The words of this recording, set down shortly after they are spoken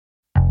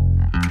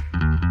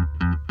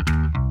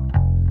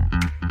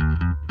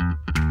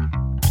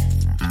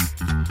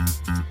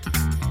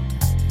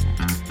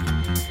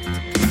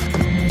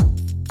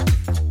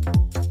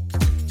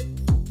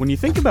When you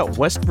think about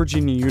West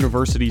Virginia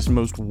University's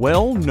most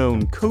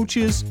well-known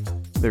coaches,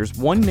 there's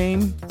one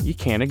name you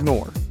can't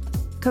ignore.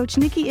 Coach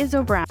Nikki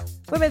Izzo Brown.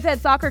 Women's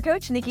head soccer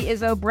coach Nikki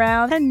Izzo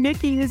Brown. And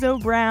Nikki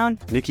Izzo Brown.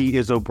 Nikki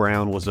Izzo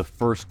Brown was the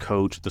first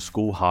coach the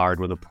school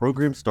hired when the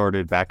program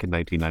started back in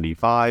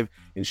 1995,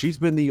 and she's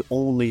been the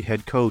only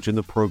head coach in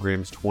the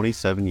program's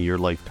 27-year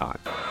lifetime.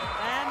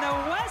 And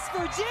the West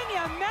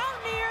Virginia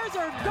Mountaineers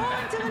are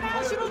going to the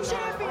national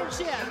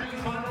championship.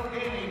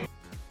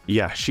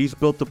 Yeah, she's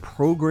built the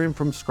program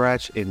from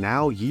scratch, and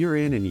now year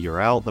in and year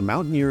out, the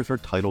Mountaineers are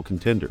title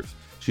contenders.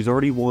 She's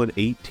already won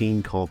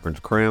 18 conference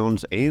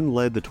crowns and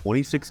led the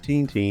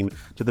 2016 team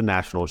to the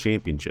national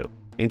championship.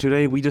 And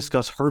today we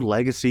discuss her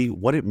legacy,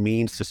 what it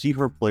means to see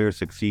her players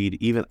succeed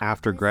even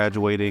after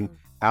graduating,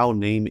 how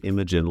name,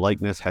 image, and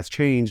likeness has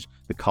changed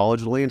the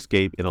college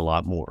landscape, and a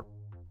lot more.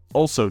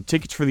 Also,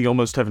 tickets for the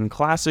Almost Heaven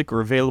Classic are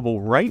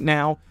available right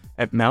now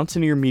at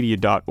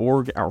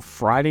mountaineermedia.org. Our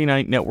Friday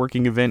night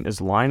networking event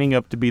is lining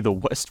up to be the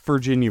West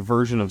Virginia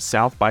version of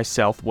South by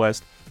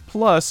Southwest.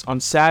 Plus, on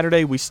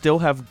Saturday, we still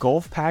have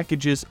golf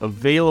packages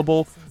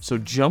available, so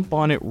jump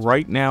on it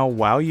right now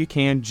while you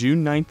can,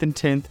 June 9th and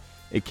 10th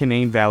at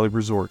Canaan Valley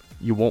Resort.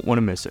 You won't want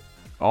to miss it.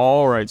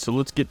 All right, so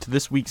let's get to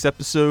this week's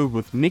episode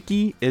with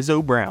Nikki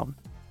Izzo Brown.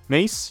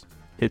 Mace,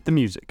 hit the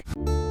music.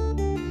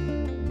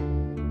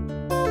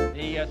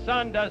 The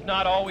sun does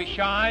not always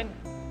shine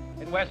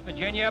in West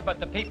Virginia, but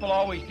the people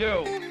always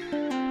do.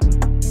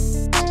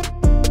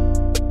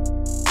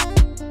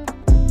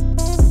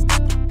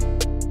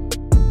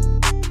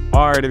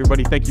 All right,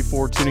 everybody, thank you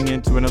for tuning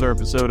in to another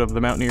episode of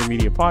the Mountaineer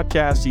Media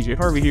Podcast. TJ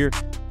Harvey here,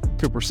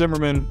 Cooper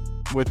Simmerman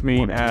with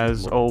me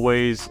as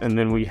always, and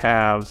then we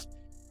have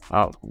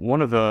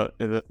one of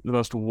the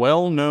most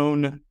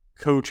well-known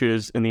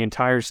coaches in the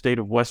entire state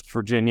of West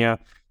Virginia.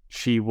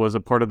 She was a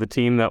part of the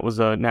team that was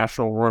a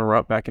national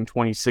runner-up back in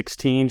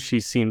 2016.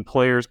 She's seen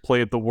players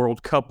play at the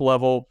World Cup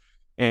level,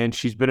 and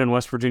she's been in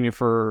West Virginia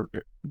for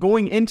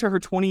going into her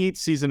 28th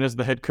season as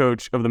the head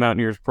coach of the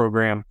Mountaineers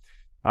program.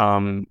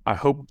 I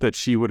hope that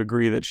she would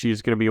agree that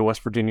she's going to be a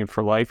West Virginian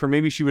for life, or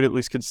maybe she would at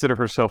least consider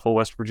herself a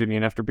West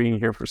Virginian after being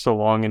here for so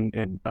long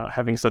and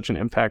having such an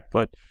impact.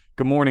 But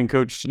good morning,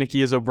 Coach Nikki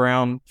Izzo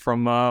Brown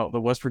from the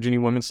West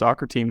Virginia women's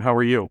soccer team. How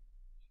are you?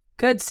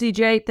 Good,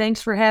 CJ.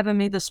 Thanks for having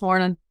me this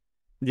morning.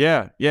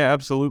 Yeah,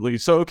 absolutely.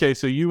 So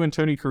you and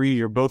Tony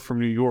Caridi are both from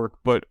New York,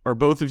 but are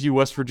both of you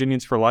West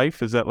Virginians for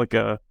life? Is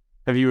that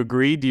have you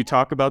agreed? Do you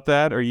talk about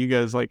that? Or are you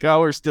guys like, oh,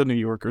 we're still New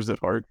Yorkers at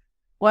heart?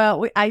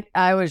 Well,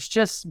 I was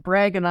just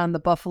bragging on the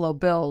Buffalo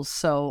Bills,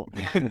 so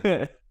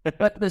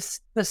but the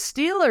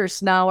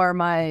Steelers now are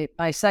my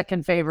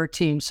second favorite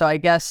team, so I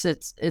guess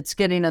it's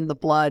getting in the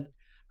blood,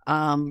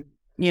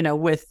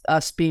 with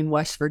us being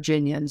West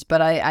Virginians.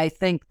 But I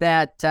think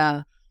that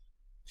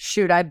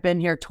I've been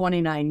here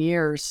 29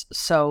 years,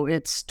 so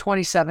it's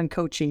 27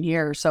 coaching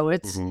years, so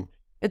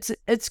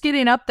it's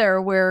getting up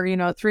there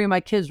where 3 of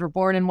my kids were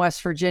born in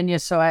West Virginia,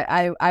 so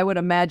I would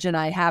imagine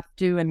I have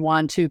to and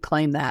want to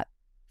claim that.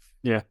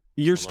 Yeah.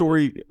 Your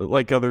story,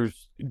 like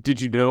others, did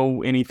you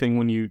know anything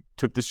when you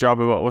took this job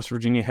about West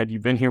Virginia? Had you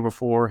been here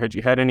before? Had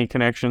you had any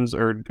connections?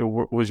 Or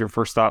was your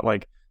first thought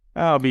like,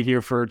 I'll be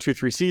here for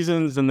 2-3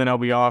 seasons and then I'll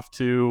be off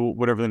to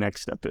whatever the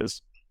next step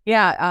is?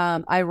 Yeah.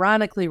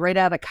 Ironically, right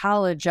out of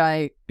college,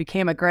 I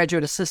became a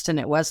graduate assistant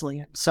at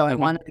Wesleyan. So I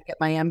wanted to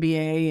get my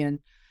MBA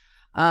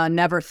and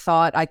never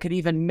thought I could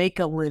even make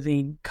a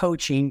living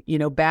coaching.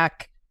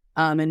 Back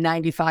in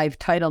 95,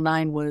 Title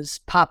IX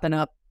was popping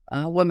up.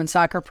 Women's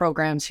soccer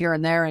programs here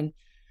and there. And,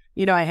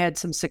 I had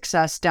some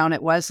success down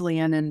at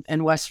Wesleyan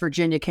and West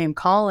Virginia came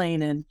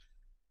calling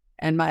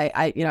and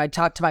I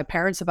talked to my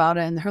parents about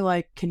it and they're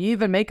like, can you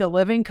even make a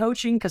living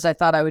coaching? Cause I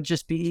thought I would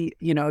just be,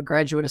 a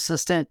graduate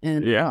assistant.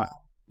 And yeah.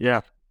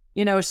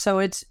 So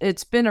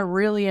it's been a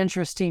really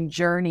interesting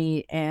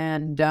journey.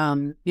 And,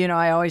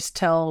 I always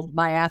tell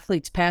my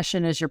athletes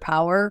passion is your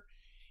power.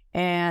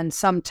 And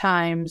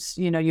sometimes,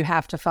 you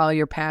have to follow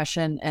your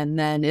passion and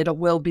then it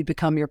will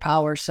become your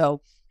power.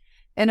 So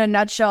in a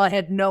nutshell, I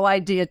had no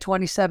idea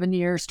 29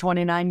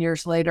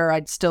 years later,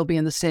 I'd still be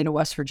in the state of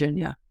West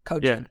Virginia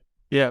coaching.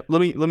 Yeah. Let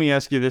me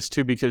ask you this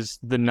too, because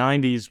the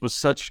 90s was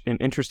such an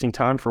interesting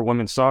time for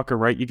women's soccer,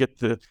 right? You get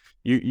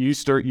you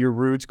start your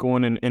roots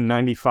going in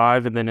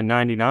 95 and then in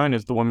 99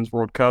 is the Women's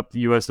World Cup. The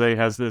USA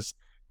has this,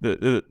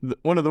 the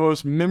one of the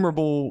most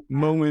memorable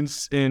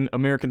moments in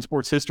American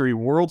sports history,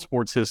 world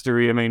sports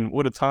history. I mean,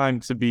 what a time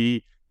to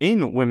be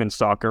in women's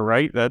soccer,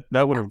 right? That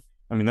would have,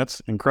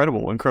 that's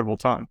incredible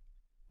time.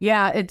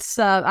 Yeah, it's,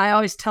 I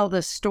always tell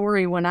this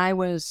story when I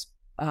was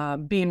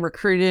being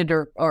recruited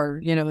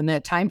or in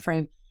that time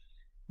frame,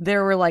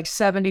 there were like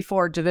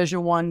 74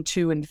 Division I,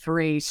 II, and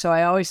III. So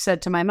I always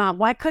said to my mom,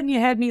 why couldn't you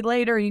have me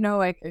later?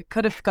 I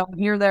could have come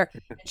here, there.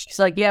 And she's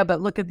like, yeah,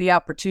 but look at the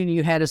opportunity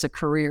you had as a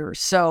career.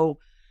 So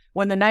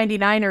when the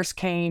 99ers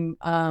came,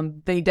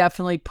 they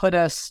definitely put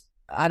us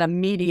on a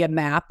media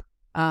map,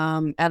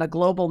 at a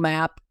global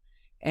map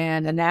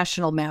and a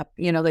national map.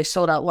 They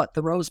sold out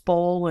the Rose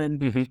Bowl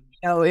and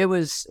it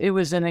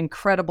was an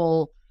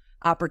incredible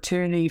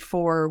opportunity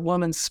for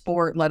women's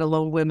sport, let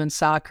alone women's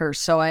soccer.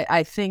 So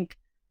I think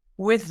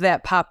with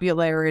that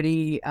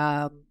popularity,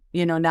 now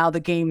the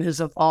game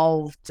has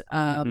evolved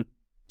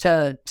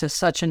to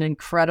such an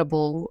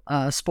incredible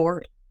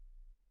sport.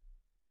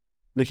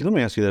 Nikki, let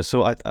me ask you this.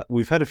 So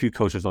we've had a few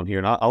coaches on here,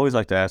 and I always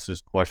like to ask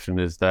this question: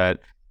 is that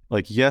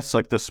yes,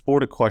 the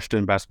sport of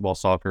question, basketball,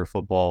 soccer,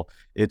 football,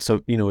 it's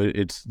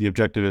it's the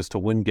objective is to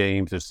win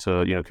games, is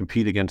to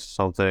compete against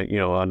something,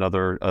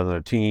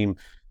 another team,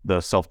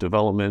 the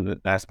self-development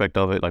aspect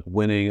of it, like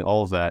winning,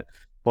 all of that.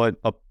 But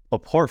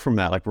apart from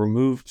that,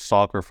 remove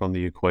soccer from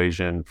the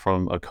equation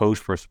from a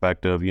coach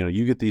perspective.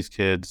 You get these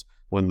kids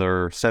when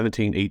they're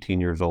 17, 18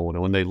 years old.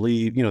 And when they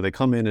leave, they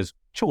come in as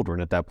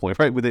children at that point,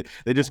 right?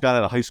 They just got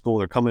out of high school.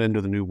 They're coming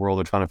into the new world.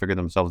 They're trying to figure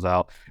themselves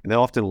out. And they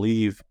often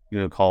leave,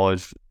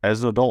 college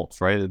as adults,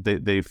 right?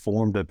 They've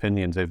formed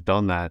opinions. They've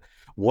done that.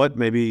 What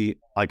maybe,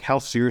 how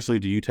seriously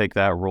do you take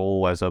that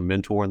role as a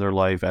mentor in their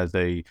life, as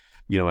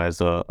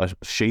as a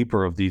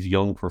shaper of these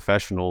young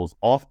professionals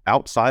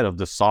outside of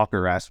the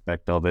soccer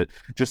aspect of it,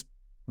 just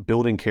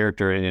building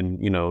character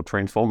and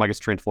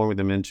transforming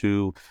them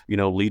into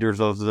leaders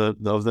of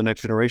the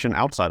next generation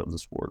outside of the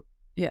sport?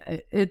 Yeah,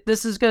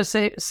 this is going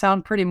to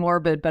sound pretty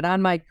morbid, but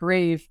on my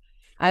grave,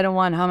 I don't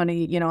want how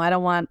many, I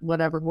don't want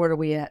whatever. What are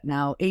we at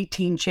now?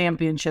 18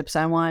 championships.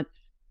 I want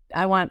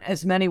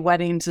as many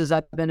weddings as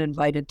I've been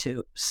invited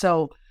to.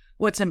 So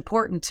what's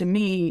important to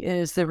me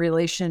is the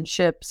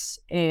relationships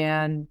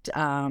and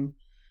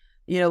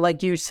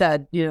like you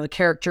said,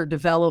 character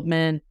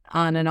development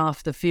on and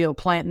off the field,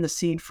 planting the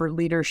seed for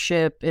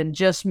leadership, and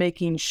just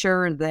making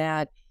sure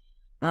that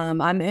I'm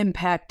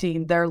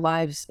impacting their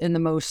lives in the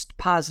most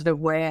positive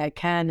way I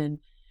can. And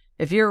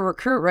if you're a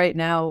recruit right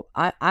now,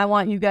 I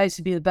want you guys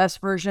to be the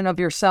best version of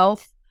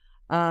yourself.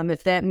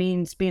 If that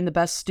means being the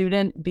best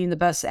student, being the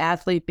best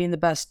athlete, being the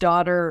best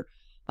daughter,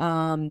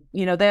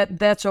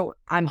 that's what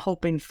I'm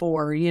hoping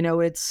for.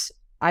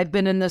 I've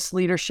been in this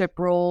leadership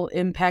role,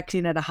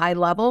 impacting at a high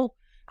level,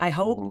 I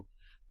hope.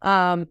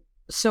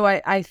 So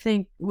I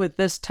think with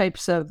this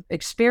types of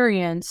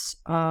experience,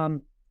 I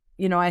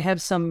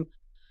have some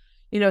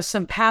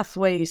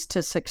pathways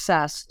to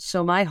success.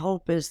 So my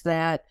hope is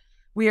that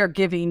we are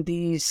giving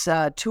these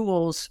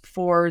tools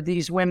for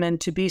these women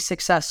to be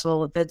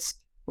successful. If it's,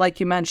 like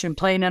you mentioned,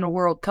 playing in a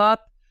World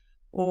Cup,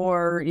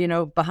 or,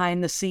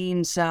 behind the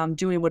scenes,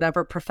 doing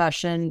whatever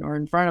profession, or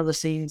in front of the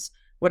scenes,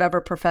 whatever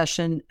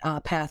profession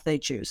path they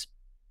choose.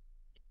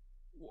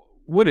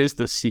 What is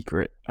the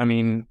secret? I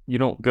mean, you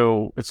don't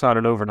go, it's not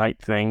an overnight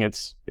thing.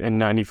 It's in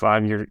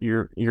 95,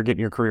 you're getting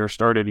your career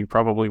started. You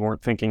probably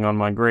weren't thinking, on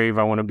my grave,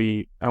 I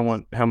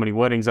want how many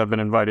weddings I've been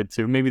invited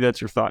to. Maybe that's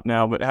your thought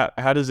now, but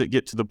how does it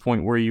get to the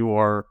point where you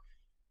are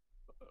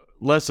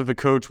less of a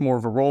coach, more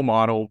of a role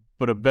model,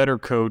 but a better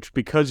coach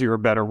because you're a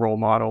better role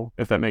model,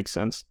 if that makes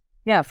sense?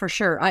 Yeah, for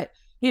sure. I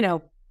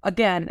tell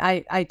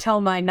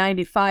my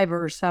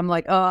 95ers, I'm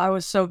like, oh, I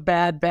was so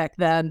bad back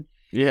then.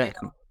 Yeah.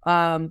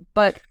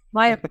 But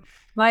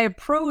my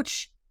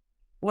approach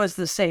was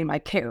the same. I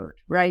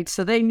cared, right?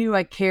 So they knew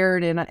I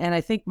cared, and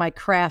I think my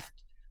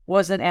craft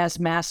wasn't as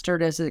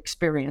mastered as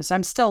experienced.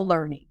 I'm still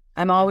learning.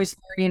 I'm always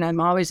learning.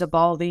 I'm always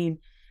evolving.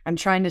 I'm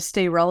trying to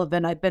stay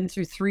relevant. I've been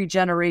through 3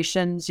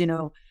 generations,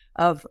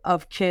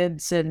 of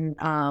kids, and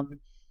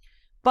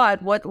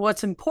but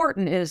what's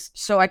important is,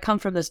 so I come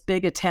from this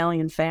big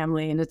Italian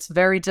family, and it's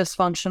very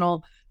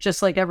dysfunctional,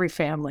 just like every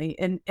family,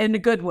 in a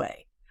good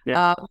way.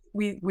 Yeah.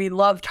 We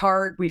loved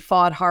hard. We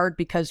fought hard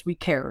because we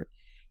cared.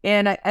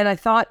 And I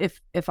thought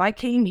if I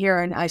came here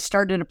and I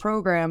started a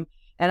program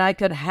and I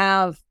could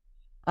have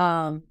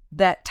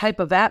that type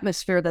of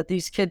atmosphere that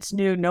these kids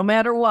knew, no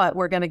matter what,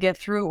 we're going to get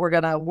through it. We're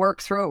going to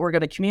work through it. We're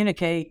going to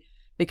communicate,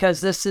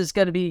 because this is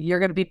going to be, you're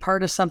going to be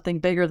part of something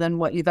bigger than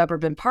what you've ever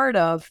been part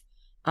of,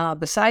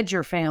 besides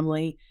your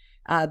family.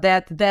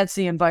 That's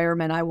the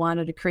environment I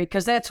wanted to create,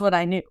 because that's what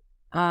I knew.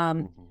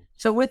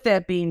 So with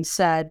that being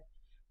said,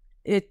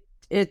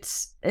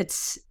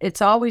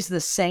 it's always the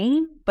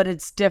same, but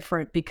it's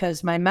different,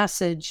 because my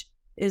message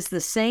is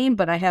the same,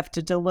 but I have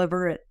to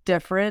deliver it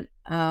different.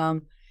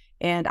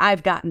 And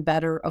I've gotten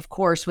better, of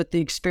course, with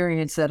the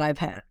experience that I've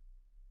had.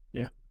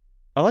 Yeah.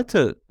 I'd like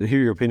to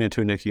hear your opinion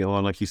too, Nikki,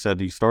 on, like you said,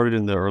 you started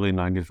in the early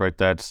 90s, right?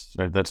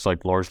 That's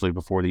like largely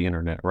before the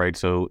internet, right?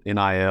 So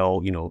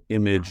NIL,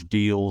 image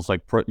deals,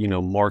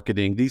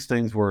 marketing, these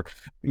things were,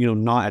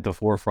 not at the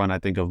forefront, I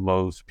think, of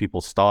most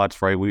people's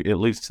thoughts, right? At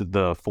least to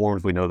the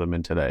forms we know them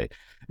in today,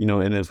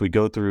 and as we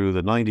go through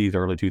the 90s,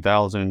 early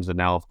 2000s, and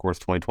now, of course,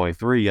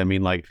 2023, I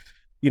mean,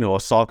 a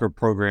soccer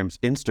program's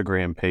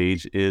Instagram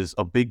page is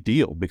a big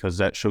deal, because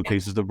that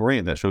showcases the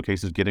brand, that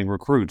showcases getting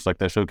recruits,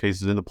 that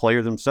showcases in the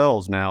player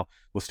themselves now,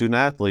 with student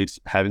athletes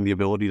having the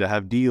ability to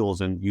have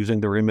deals and using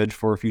their image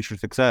for future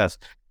success.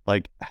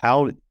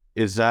 How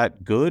is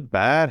that good,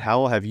 bad?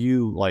 How have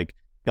you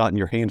gotten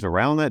your hands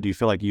around that? Do you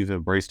feel like you've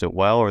embraced it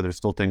well, or are there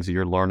still things that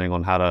you're learning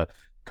on how to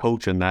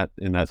coach in that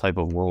type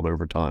of world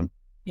over time?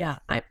 Yeah.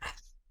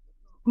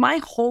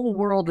 My whole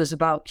world is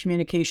about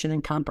communication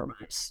and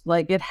compromise.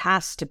 It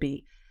has to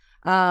be,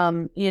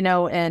 and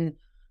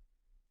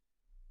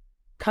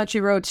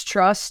Country Roads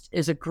Trust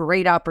is a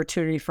great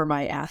opportunity for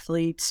my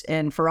athletes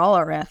and for all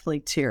our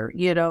athletes here.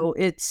 You know,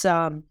 it's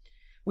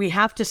we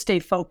have to stay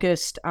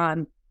focused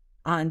on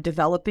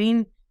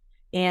developing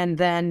and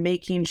then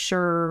making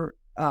sure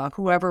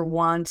whoever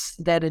wants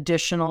that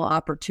additional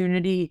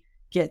opportunity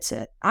gets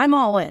it. I'm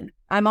all in.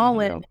 I'm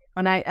all in.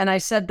 And I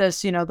said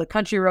this, you know, the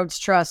Country Roads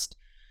Trust,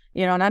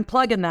 you know, and I'm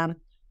plugging them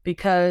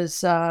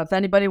because if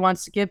anybody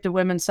wants to give to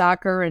women's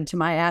soccer and to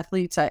my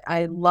athletes,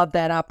 I love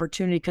that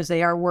opportunity because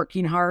they are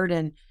working hard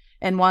and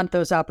want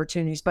those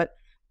opportunities. But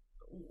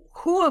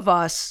who of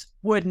us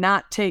would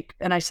not take,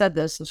 and I said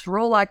this, if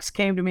Rolex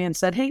came to me and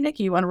said, hey,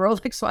 Nikki, you want a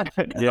Rolex?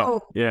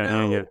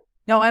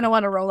 No, I don't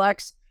want a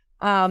Rolex.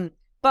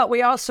 But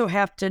we also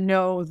have to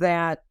know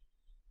that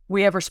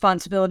we have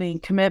responsibility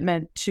and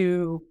commitment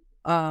to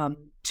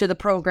the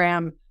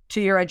program,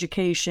 to your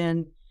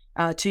education,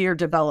 to your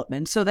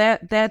development. So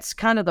that's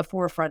kind of the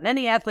forefront.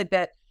 Any athlete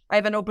that I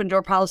have an open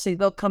door policy,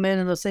 they'll come in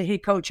and they'll say, hey,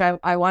 coach,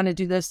 I want to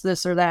do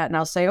this, or that. And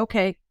I'll say,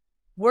 okay,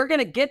 we're going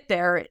to get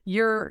there.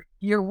 Your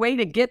way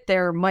to get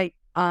there might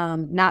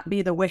not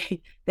be the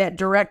way, that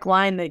direct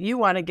line that you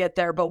want to get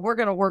there, but we're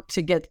going to work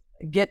to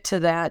get to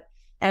that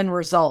end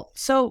result.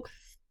 So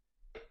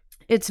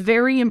it's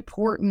very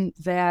important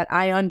that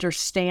I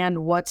understand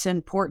what's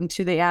important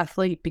to the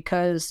athlete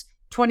because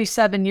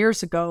 27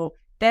 years ago,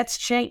 that's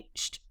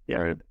changed.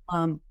 Yeah.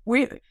 When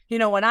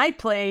I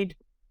played,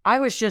 I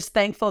was just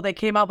thankful they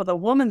came out with a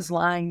woman's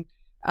line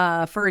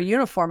for a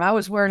uniform. I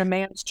was wearing a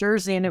man's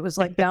jersey and it was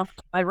like down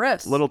to my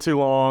wrist. A little too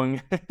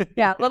long.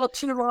 Yeah, a little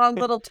too long,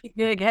 little too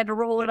big. Had to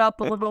roll it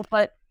up a little,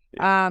 but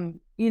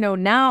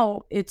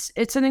now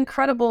it's an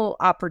incredible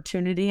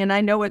opportunity, and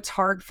I know it's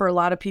hard for a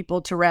lot of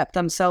people to wrap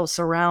themselves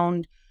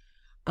around.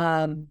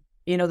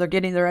 They're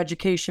getting their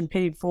education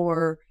paid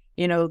for,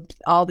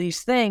 all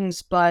these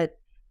things, but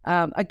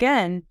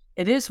again,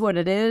 it is what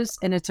it is,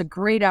 and it's a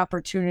great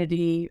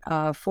opportunity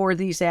for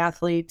these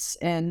athletes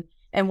and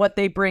what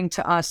they bring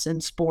to us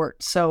in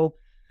sport. So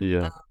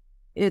yeah,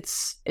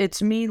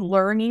 it's me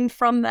learning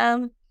from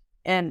them,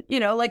 and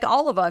like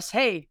all of us,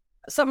 hey,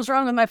 something's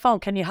wrong with my phone,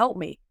 can you help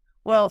me?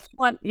 Well,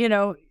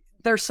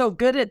 they're so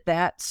good at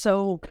that.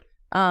 So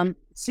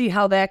see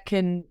how that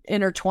can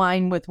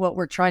intertwine with what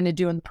we're trying to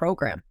do in the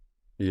program.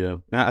 Yeah.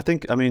 I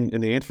think,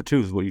 in the answer too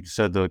is what you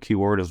said, the key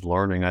word is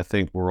learning. I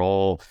think we're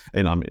all,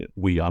 and I'm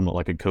not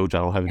like a coach. I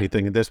don't have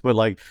anything in this, but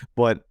I'm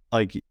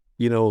a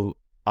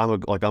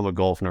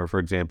golf nerd, for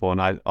example.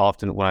 And I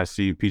often, when I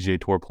see PGA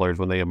Tour players,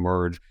 when they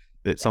emerge,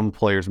 that some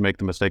players make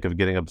the mistake of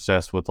getting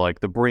obsessed with like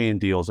the brand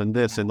deals and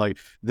this, and like,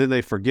 then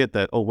they forget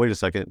that, oh, wait a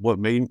second,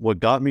 what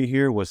got me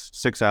here was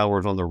 6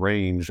 hours on the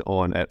range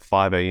at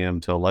 5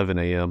 a.m. to 11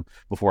 a.m.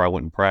 before I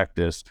went and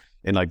practiced.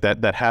 And like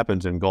that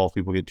happens in golf.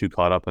 People get too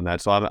caught up in that.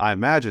 So I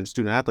imagine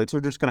student athletes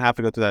are just going to have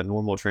to go through that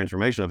normal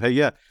transformation of, hey,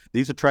 yeah,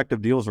 these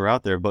attractive deals are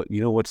out there, but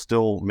what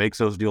still makes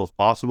those deals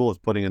possible is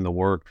putting in the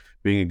work,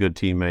 being a good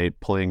teammate,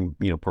 playing,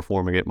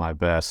 performing at my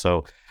best.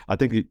 So I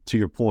think to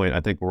your point,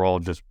 I think we're all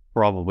just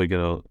probably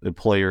the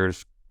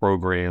players,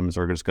 programs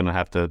are just going to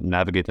have to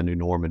navigate the new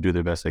norm and do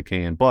the best they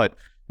can. But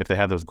if they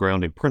have those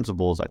grounding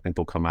principles, I think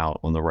they'll come out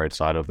on the right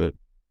side of it.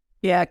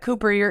 Yeah,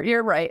 Cooper,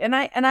 you're right. And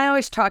I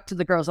always talk to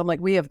the girls. I'm like,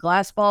 we have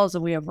glass balls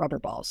and we have rubber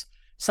balls.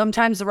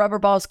 Sometimes the rubber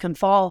balls can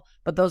fall,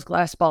 but those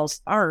glass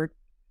balls aren't.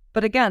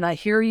 But again, I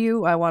hear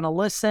you. I want to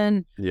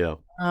listen. Yeah.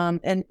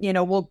 And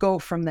we'll go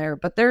from there.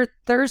 But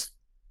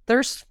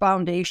there's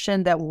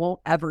foundation that won't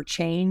ever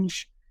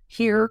change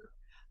here.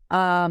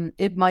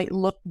 It might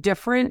look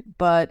different,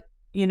 but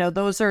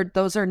those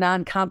are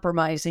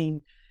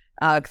non-compromising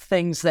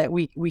things that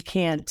we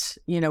can't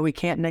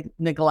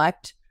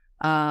neglect.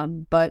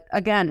 But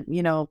again,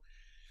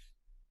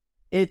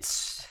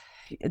 it's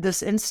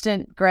this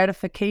instant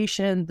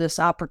gratification, this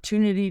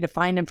opportunity to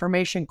find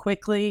information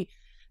quickly.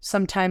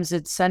 Sometimes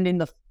it's sending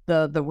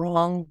the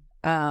wrong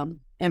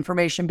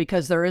information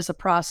because there is a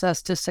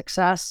process to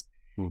success.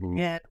 Mm-hmm.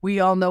 And we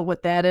all know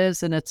what that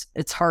is, and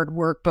it's hard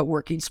work, but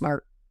working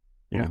smart.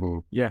 Yeah. Mm-hmm.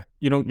 Yeah.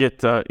 You don't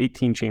get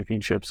 18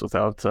 championships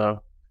without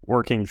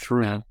working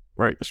through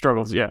the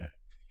struggles. Yeah.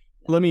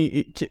 Let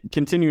me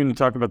continue to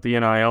talk about the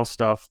NIL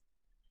stuff.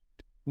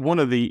 One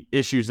of the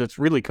issues that's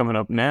really coming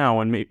up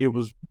now, and it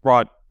was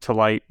brought to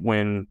light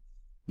when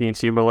the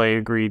NCAA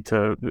agreed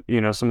to,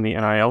 some of the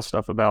NIL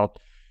stuff, about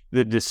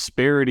the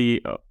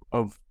disparity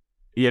of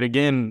yet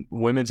again,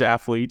 women's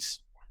athletes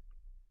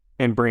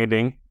and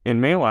branding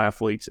and male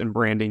athletes and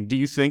branding. Do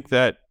you think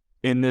that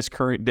in this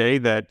current day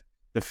that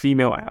the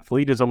female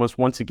athlete is almost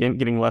once again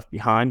getting left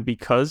behind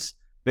because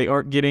they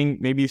aren't getting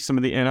maybe some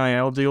of the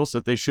NIL deals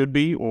that they should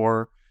be?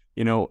 Or,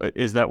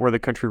 is that where the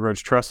Country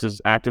Roads Trust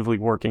is actively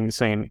working,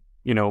 saying,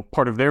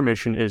 part of their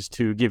mission is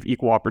to give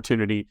equal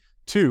opportunity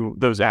to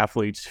those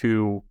athletes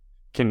who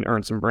can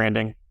earn some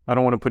branding? I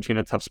don't want to put you in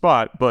a tough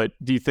spot, but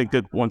do you think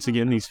that once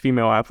again, these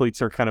female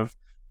athletes are kind of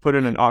put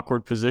in an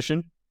awkward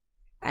position?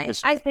 I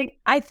think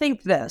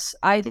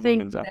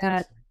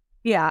that,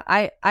 yeah,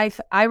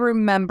 I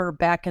remember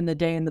back in the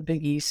day in the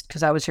Big East,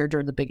 because I was here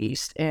during the Big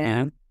East,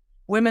 and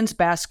women's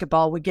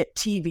basketball would get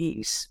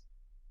TVs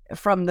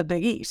from the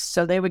Big East.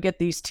 So they would get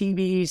these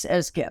TVs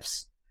as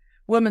gifts.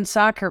 Women's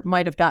soccer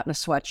might have gotten a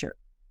sweatshirt.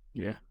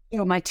 Yeah.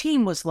 My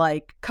team was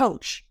like,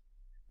 Coach,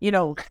 they're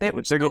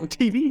getting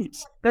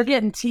TVs. They're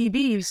getting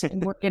TVs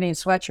and we're getting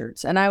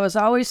sweatshirts. And I was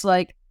always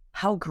like,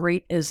 how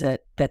great is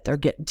it that they're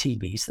getting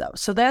TVs though?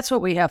 So that's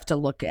what we have to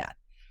look at.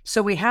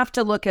 So we have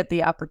to look at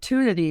the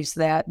opportunities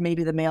that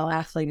maybe the male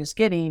athlete is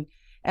getting,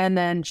 and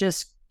then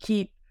just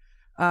keep,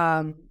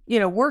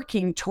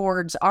 working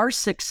towards our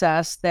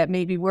success that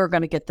maybe we're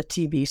going to get the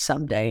TV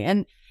someday.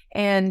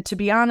 And to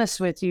be honest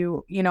with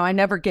you, I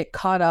never get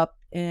caught up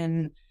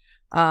in,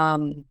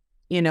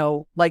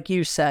 like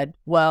you said,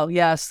 well,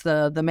 yes,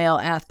 the male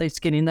athlete's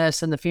getting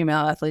this and the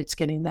female athlete's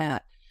getting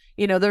that.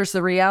 There's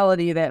the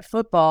reality that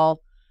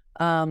football,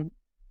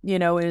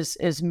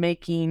 is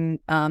making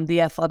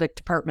the athletic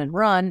department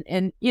run.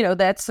 And,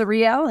 that's the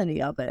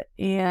reality of it.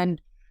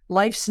 And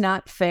life's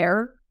not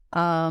fair.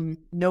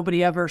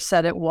 Nobody ever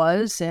said it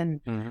was.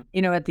 And,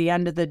 at the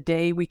end of the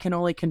day, we can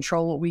only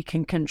control what we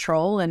can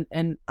control.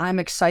 And I'm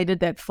excited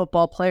that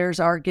football players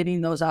are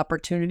getting those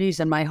opportunities.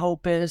 And my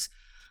hope is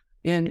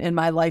in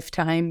my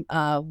lifetime,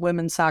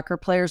 women's soccer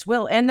players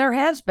will. And there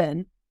has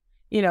been,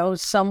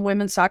 some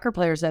women's soccer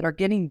players that are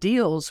getting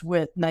deals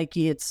with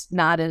Nike. It's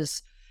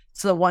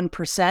the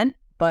 1%,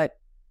 but,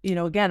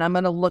 again, I'm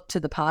going to look to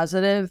the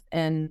positive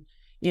and,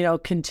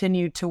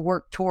 continue to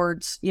work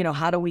towards,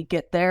 how do we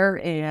get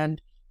there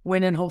and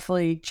winning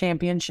hopefully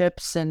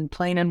championships and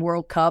playing in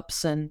World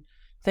Cups and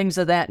things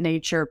of that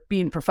nature.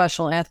 Being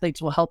professional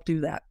athletes will help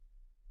do that.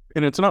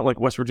 And it's not like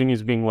West Virginia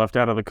is being left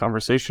out of the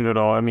conversation at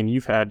all. I mean,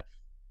 you've had,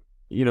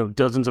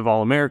 dozens of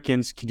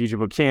All-Americans, Khadijah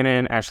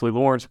Buchanan, Ashley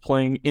Lawrence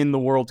playing in the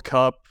World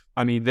Cup.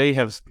 I mean, they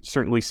have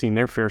certainly seen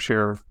their fair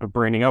share of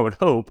branding, I would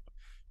hope,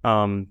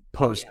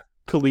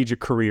 post-collegiate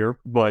career.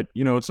 But,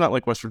 it's not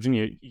like West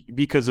Virginia,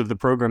 because of the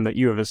program that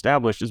you have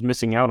established, is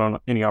missing out on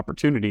any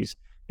opportunities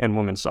in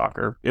women's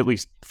soccer, at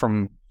least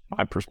from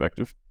my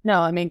perspective. No,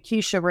 I mean,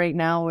 Keisha right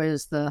now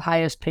is the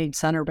highest paid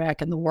center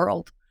back in the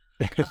world.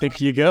 There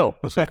you go.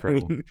 That's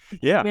incredible.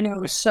 Yeah.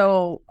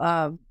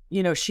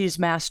 She's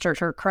mastered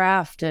her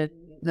craft, and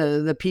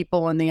the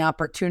people and the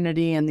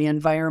opportunity and the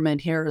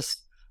environment here has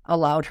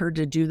allowed her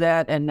to do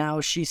that. And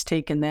now she's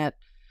taken that,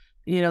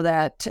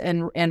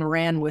 and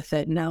ran with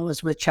it. Now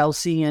is with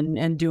Chelsea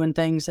and doing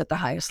things at the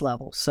highest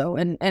level. So,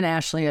 and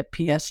Ashley at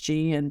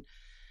PSG, and,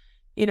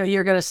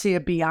 you're going to see a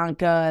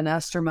Bianca and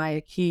Esther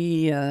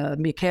Mayaki,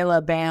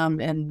 Michaela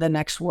Bam in the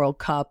next World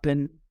Cup.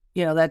 And,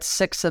 that's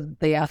 6 of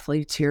the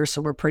athletes here.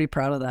 So we're pretty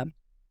proud of them.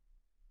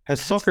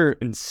 Has soccer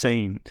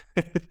insane?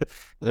 It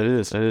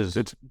is.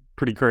 It's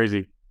pretty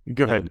crazy.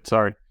 Go ahead.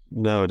 Sorry.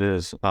 No, it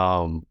is.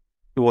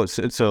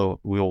 So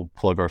we'll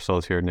plug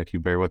ourselves here, Nick. You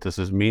bear with us.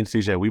 Me and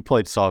CJ, we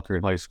played soccer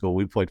in high school.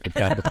 We played for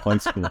Capital High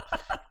School.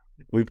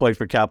 We played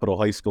for Capital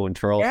High School in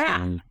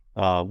Charleston.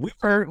 Yeah. We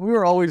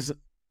were always,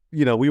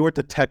 we weren't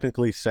the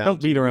technically sound.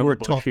 Don't beat around we were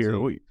the bush here.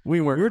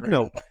 We weren't.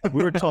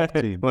 We were a tough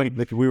team.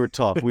 Nick, we were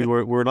tough. We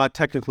were not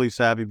technically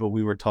savvy, but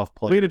we were tough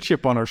players. We had a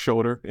chip on our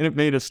shoulder, and it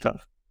made us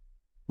tough.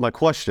 My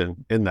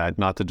question in that,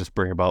 not to just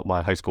bring about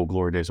my high school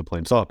glory days of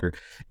playing soccer,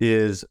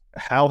 is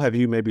how have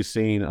you maybe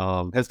seen,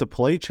 has the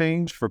play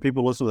changed for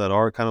people listening that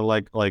are kind of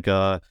like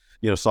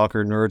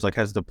soccer nerds? Like,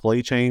 has the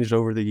play changed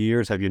over the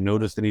years? Have you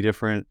noticed any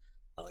different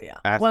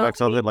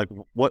aspects of it? Like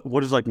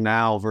what is like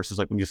now versus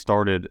like when you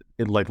started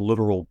in like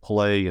literal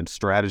play and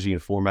strategy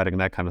and formatting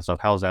and that kind of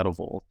stuff? How's that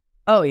evolved?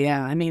 Oh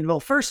yeah. I mean,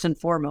 well, first and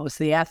foremost,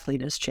 the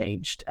athlete has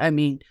changed. I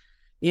mean,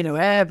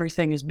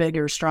 everything is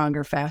bigger,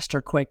 stronger, faster,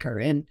 quicker.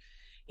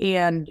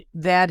 And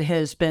that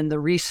has been the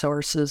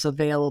resources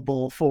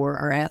available for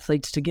our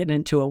athletes to get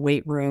into a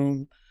weight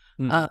room.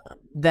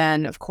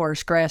 Then, of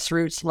course,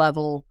 grassroots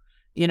level,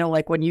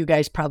 like when you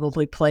guys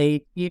probably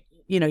played, you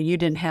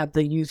didn't have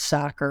the youth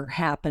soccer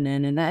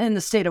happening. And in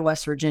the state of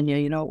West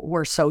Virginia,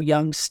 we're so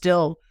young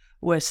still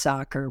with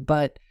soccer,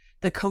 but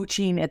the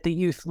coaching at the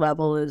youth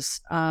level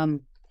is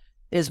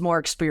more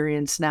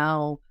experienced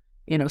now,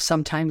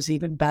 sometimes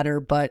even better,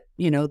 but,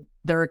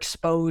 they're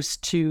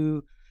exposed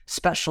to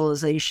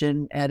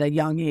specialization at a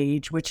young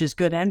age, which is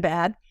good and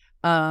bad.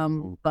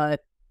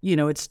 But,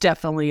 it's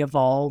definitely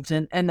evolved.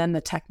 And then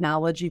the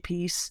technology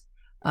piece,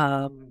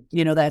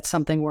 that's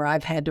something where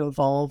I've had to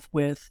evolve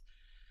with,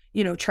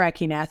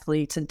 tracking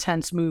athletes,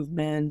 intense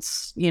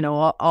movements,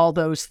 all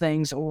those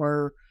things,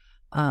 or,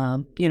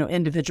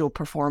 individual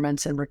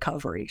performance and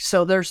recovery.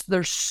 So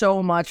there's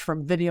so much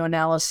from video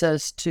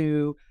analysis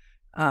to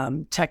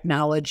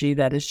technology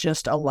that has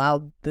just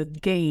allowed the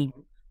game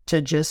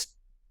to just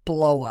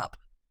blow up.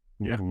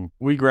 Yeah,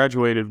 we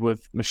graduated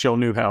with Michelle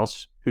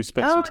Newhouse, who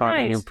spent some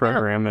time in your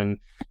program,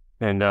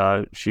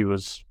 and she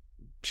was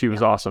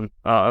awesome.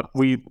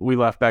 We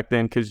laughed back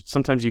then because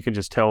sometimes you can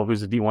just tell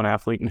who's a D1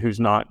 athlete and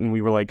who's not, and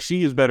we were like,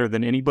 she is better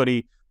than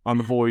anybody on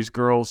the boys,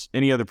 girls,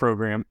 any other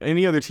program,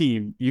 any other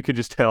team. You could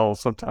just tell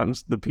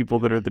sometimes the people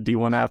that are the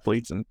D1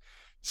 athletes, and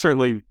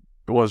certainly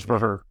was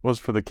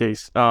for the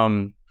case.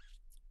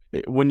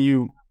 When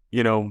you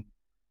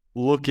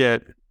look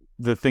at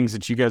the things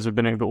that you guys have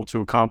been able to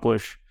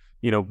accomplish,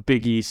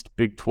 Big East,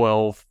 Big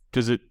 12,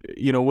 Does it,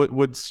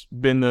 what's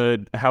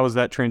been how has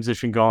that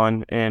transition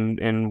gone?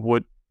 And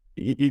what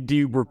do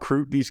you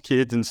recruit these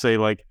kids and say,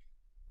 like,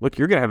 look,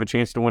 you're going to have a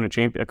chance to win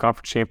a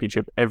conference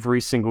championship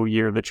every single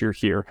year that you're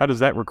here? How does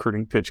that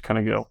recruiting pitch kind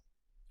of go?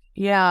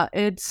 Yeah,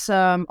 it's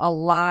a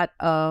lot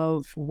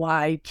of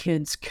why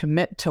kids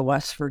commit to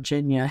West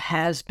Virginia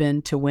has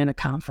been to win a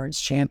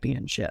conference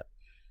championship.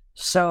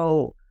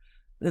 So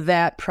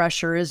that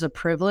pressure is a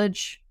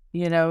privilege,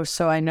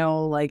 so I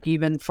know, like,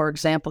 even, for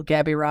example,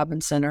 Gabby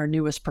Robinson, our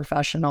newest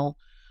professional,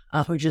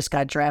 who just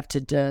got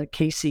drafted to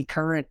KC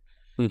Current,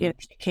 she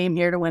came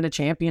here to win a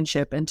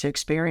championship and to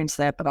experience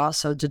that, but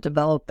also to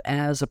develop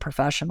as a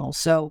professional.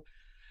 So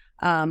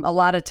a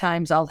lot of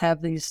times I'll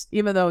have these,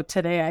 even though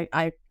today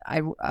I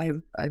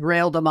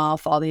railed them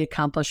off, all the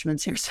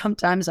accomplishments here,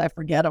 sometimes I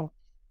forget them,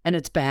 and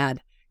it's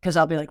bad because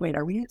I'll be like, wait,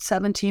 are we at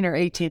 17 or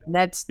 18? And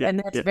that's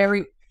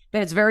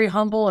very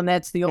humble, and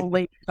that's the old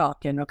lady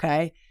talking,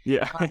 okay?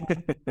 Yeah.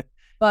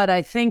 But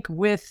I think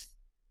with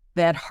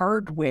that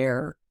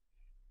hardware,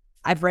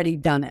 I've already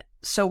done it.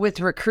 So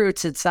with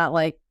recruits, it's not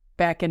like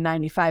back in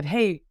 95,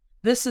 hey,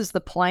 this is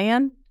the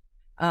plan.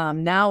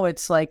 Now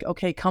it's like,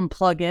 okay, come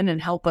plug in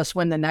and help us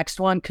win the next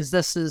one, because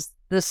this is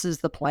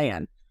the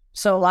plan.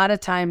 So a lot of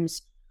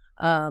times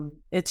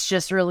it's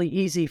just really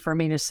easy for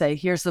me to say,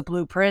 here's the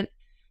blueprint,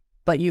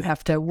 but you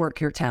have to work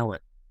your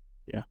talent.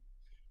 Yeah.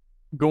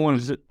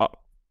 Kind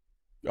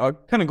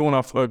of going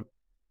off a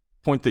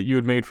point that you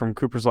had made from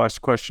Cooper's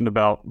last question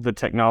about the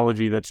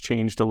technology that's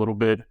changed a little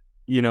bit,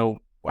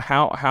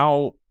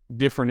 how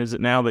different is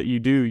it now that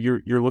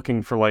you're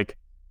looking for, like,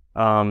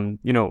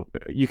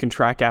 you can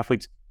track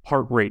athletes'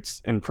 heart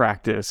rates in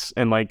practice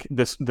and, like,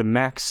 the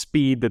max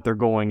speed that they're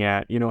going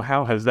at,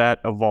 how has that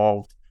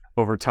evolved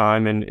over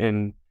time,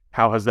 and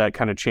how has that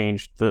kind of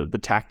changed the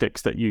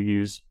tactics that you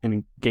use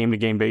in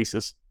game-to-game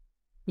basis?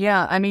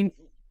 Yeah, I mean,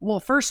 well,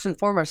 first and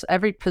foremost,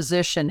 every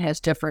position has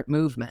different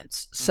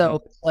movements.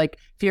 So, like,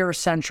 if you're a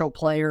central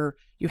player,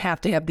 you have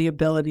to have the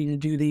ability to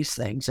do these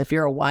things. If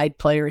you're a wide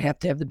player, you have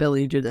to have the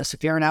ability to do this.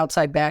 If you're an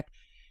outside back,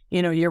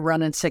 you're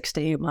running 6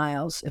 to 8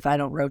 miles if I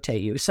don't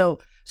rotate you. So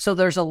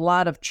there's a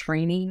lot of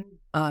training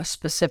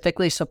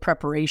specifically, so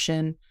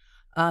preparation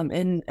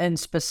and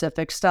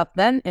specific stuff,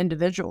 then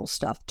individual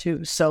stuff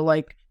too. So,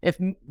 like, if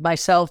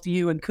myself,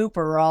 you, and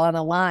Cooper are all on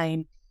a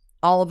line,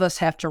 all of us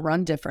have to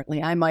run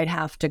differently. I might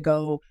have to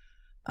go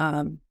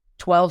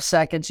 12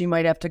 seconds, you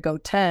might have to go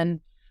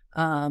 10,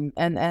 and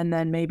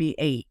then maybe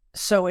 8.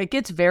 So it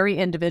gets very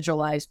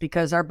individualized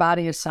because our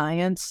body is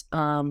science,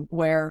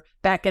 where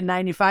back in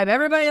 95,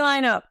 everybody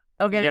line up.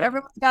 Okay,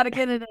 everyone's got to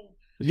get it in.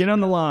 Get on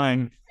the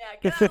line.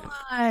 Yeah, get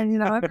on the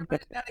line.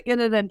 Everybody's got to get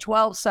it in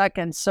 12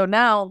 seconds. So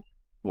now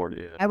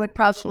I would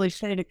probably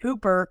say to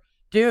Cooper,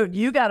 dude,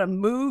 you got to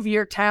move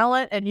your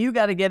talent and you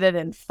got to get it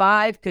in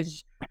 5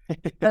 because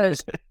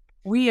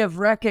we have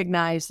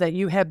recognized that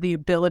you have the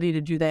ability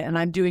to do that, and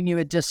I'm doing you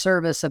a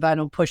disservice if I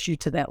don't push you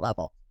to that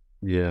level.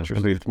 Yeah, I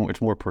mean,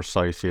 it's more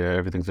precise. Yeah,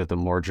 everything's at the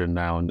margin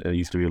now, and it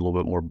used to be a little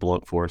bit more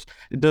blunt for us.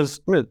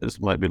 This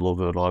might be a little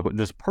bit odd, but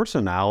does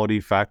personality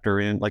factor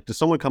in? Like, does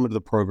someone come into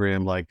the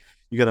program, like,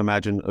 you got to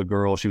imagine a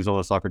girl, she was on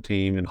a soccer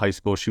team in high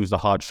school, she was the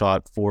hot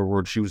shot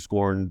forward, she was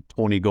scoring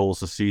 20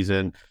 goals a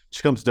season.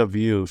 She comes to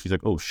WU, she's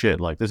like, oh shit,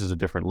 like, this is a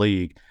different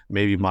league.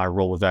 Maybe my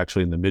role was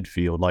actually in the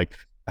midfield. Like,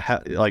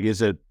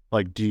 is it,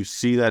 like, do you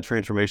see that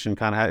transformation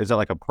kind of, is that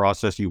like a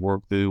process you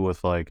work through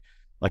with, like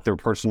their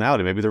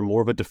personality? Maybe they're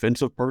more of a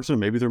defensive person.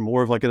 Maybe they're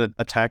more of like an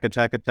attack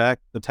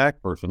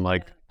person.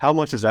 Like, how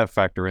much does that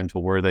factor into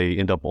where they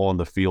end up on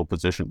the field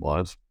position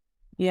wise?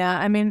 Yeah,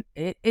 I mean,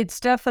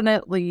 it's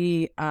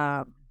definitely,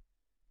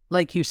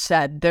 like you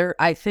said,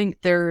 I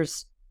think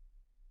there's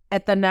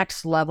at the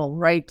next level,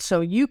 right? So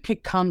you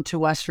could come to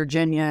West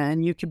Virginia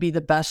and you could be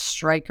the best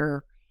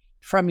striker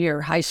from your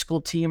high school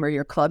team or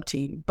your club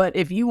team. But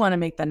if you want to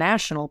make the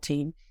national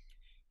team,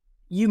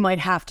 you might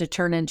have to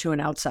turn into an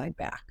outside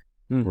back.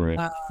 Right.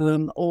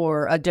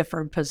 Or a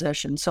different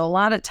position. So a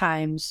lot of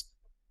times,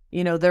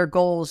 their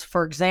goals,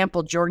 for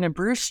example, Jordan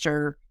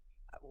Brewster,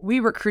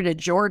 we recruited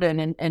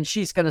Jordan and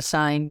she's going to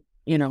sign,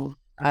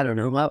 I don't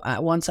know,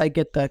 once I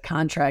get the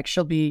contract,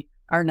 she'll be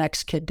our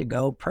next kid to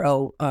go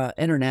pro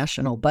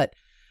international. But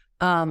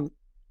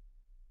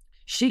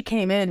she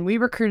came in, we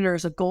recruited her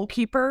as a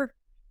goalkeeper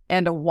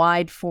and a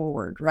wide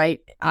forward, right,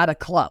 out of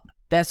club.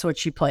 That's what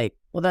she played.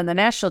 Well, then the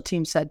national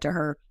team said to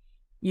her,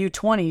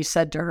 U20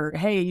 said to her,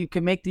 hey, you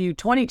can make the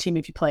U20 team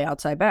if you play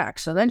outside back.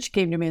 So then she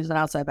came to me as an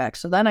outside back.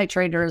 So then I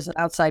trained her as an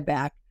outside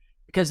back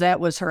because that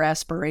was her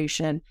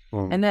aspiration.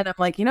 And then I'm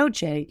like,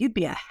 Jay, you'd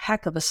be a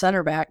heck of a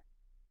center back.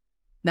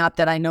 Not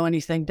that I know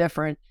anything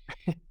different.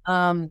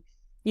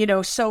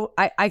 So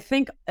I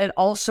think it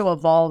also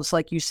evolves,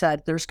 like you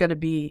said, there's going to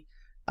be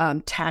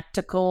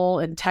tactical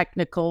and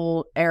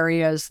technical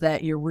areas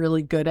that you're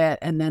really good at.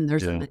 And then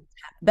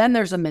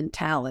there's a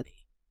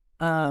mentality.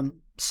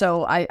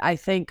 So I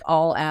think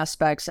all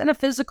aspects, and a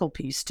physical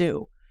piece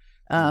too,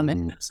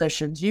 in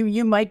positions.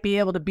 You might be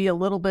able to be a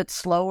little bit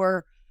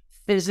slower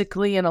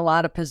physically in a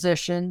lot of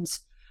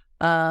positions,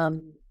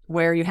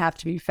 where you have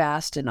to be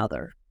fast in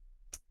other.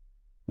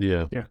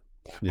 Yeah.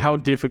 How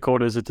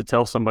difficult is it to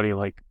tell somebody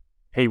like,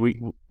 hey,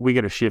 we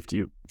got to shift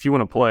you. If you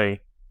want to play,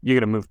 you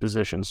got to move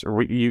positions,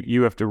 or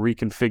you have to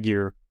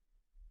reconfigure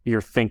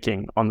your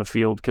thinking on the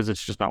field because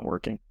it's just not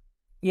working.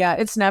 Yeah,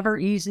 it's never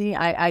easy.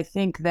 I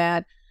think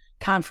that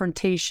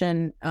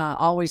confrontation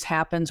always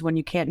happens when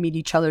you can't meet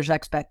each other's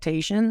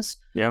expectations.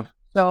 Yeah.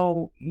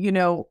 So,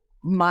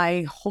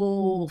 my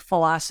whole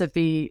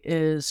philosophy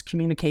is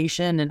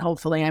communication, and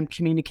hopefully I'm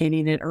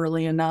communicating it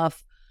early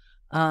enough.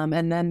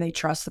 And then they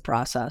trust the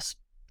process.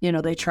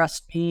 They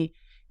trust me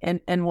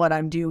and what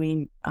I'm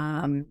doing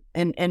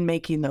and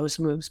making those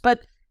moves.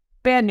 But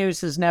bad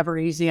news is never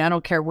easy. I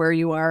don't care where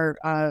you are,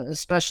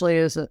 especially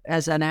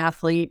as an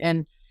athlete.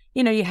 And,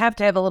 you have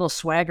to have a little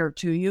swagger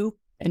to you,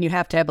 and you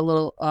have to have a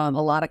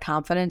lot of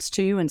confidence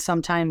to you. And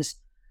sometimes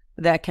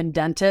that can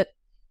dent it.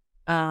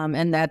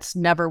 And that's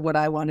never what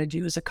I want to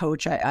do as a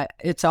coach.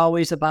 It's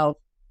always about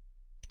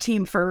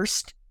team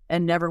first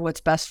and never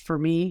what's best for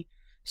me.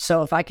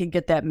 So if I can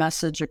get that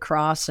message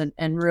across and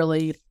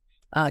really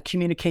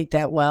communicate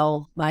that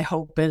well, my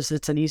hope is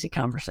it's an easy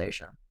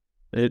conversation.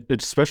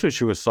 It's especially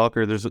true with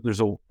soccer.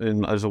 There's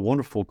a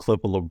wonderful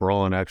clip of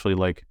LeBron actually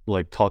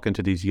like talking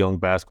to these young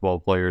basketball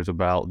players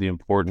about the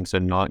importance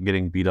and not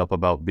getting beat up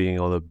about being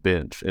on the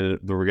bench. And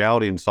the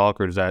reality in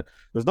soccer is that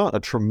there's not a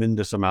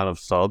tremendous amount of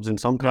subs, and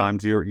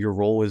sometimes your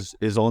role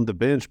is on the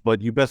bench.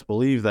 But you best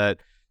believe that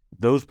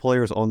those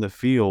players on the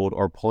field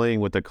are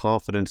playing with the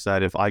confidence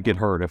that if I get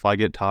hurt, if I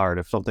get tired,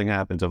 if something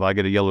happens, if I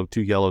get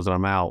two yellows and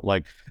I'm out,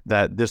 like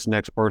that this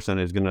next person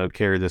is going to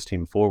carry this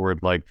team forward.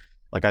 Like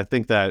I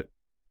think that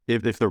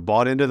if they're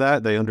bought into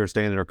that, they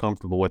understand and are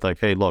comfortable with like,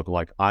 hey, look,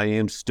 like I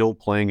am still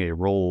playing a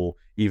role,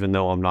 even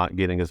though I'm not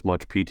getting as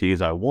much PT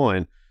as I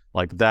want.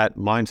 Like that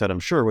mindset,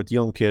 I'm sure with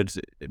young kids,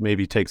 it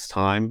maybe takes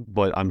time,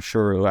 but I'm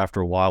sure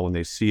after a while when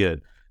they see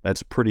it,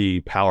 that's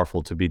pretty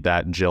powerful to be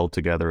that gelled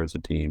together as a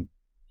team.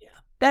 Yeah,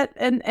 that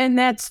and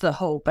that's the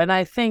hope. And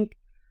I think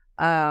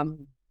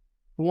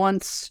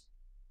once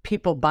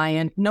people buy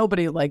in,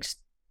 nobody likes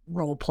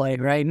role play,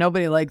 right?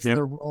 Nobody likes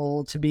the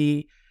role to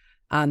be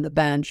on the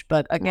bench.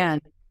 But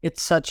again,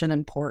 it's such an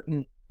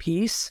important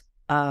piece.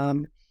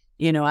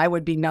 I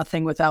would be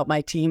nothing without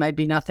my team. I'd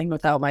be nothing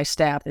without my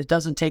staff. It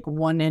doesn't take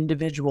one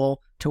individual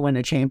to win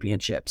a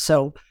championship.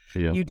 So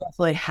you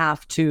definitely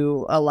have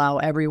to allow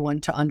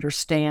everyone to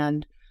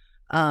understand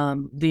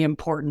the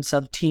importance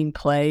of team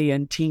play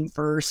and team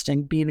first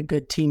and being a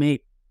good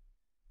teammate.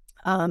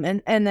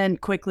 And then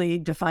quickly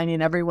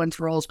defining everyone's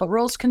roles. But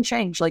roles can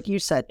change. Like you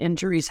said,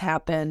 injuries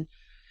happen.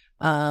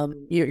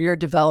 Your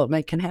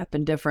development can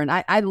happen different.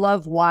 I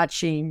love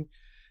watching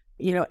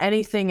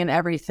anything and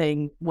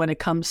everything when it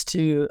comes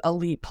to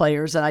elite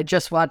players. And I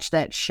just watched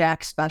that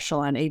Shaq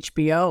special on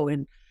HBO.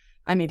 And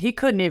I mean, he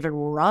couldn't even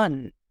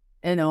run,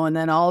 and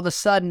then all of a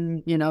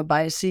sudden,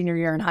 by his senior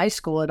year in high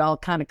school, it all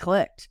kind of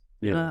clicked.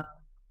 Yeah.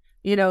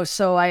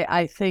 So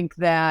I think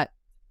that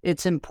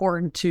it's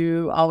important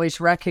to always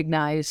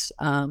recognize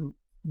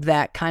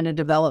that kind of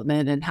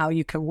development and how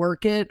you can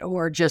work it,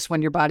 or just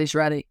when your body's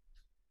ready.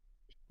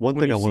 One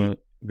thing I want to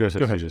go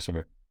ahead.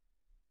 Sorry.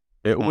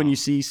 When you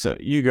see, so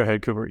you go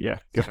ahead, Cooper. Yeah,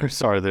 go ahead.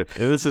 Sorry.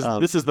 This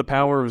is the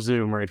power of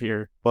Zoom right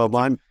here. Well,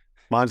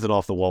 mine's an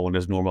off the wall one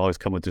as normal. I always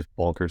come with this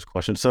bonkers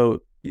question.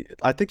 So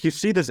I think you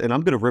see this, and I'm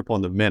going to rip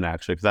on the men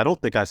actually, because I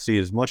don't think I see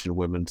as much in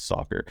women's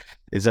soccer.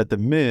 Is that the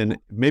men,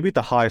 maybe at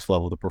the highest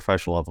level, the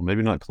professional level,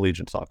 maybe not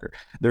collegiate soccer,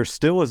 there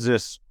still is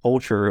this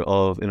culture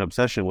of an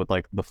obsession with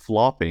like the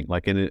flopping.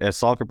 Like as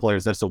soccer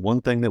players, that's the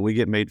one thing that we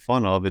get made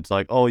fun of. It's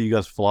like, oh, you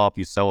guys flop,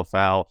 you sell a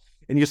foul.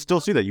 And you still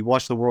see that. You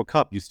watch the World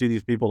Cup, you see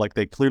these people like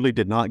they clearly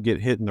did not get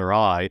hit in their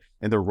eye,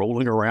 and they're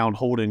rolling around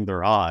holding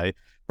their eye.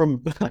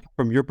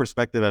 From your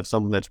perspective as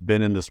someone that's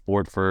been in the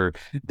sport for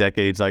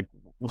decades, like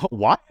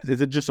why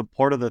is it just a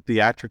part of the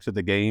theatrics of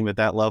the game at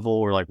that level,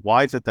 or like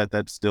why is it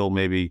that still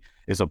maybe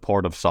is a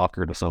part of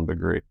soccer to some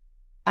degree?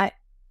 I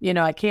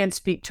can't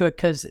speak to it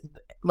because,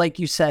 like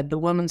you said, the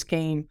women's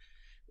game,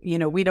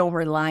 we don't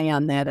rely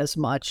on that as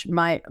much.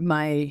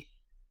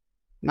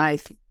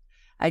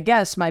 I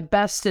guess my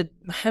best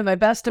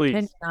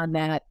opinion on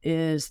that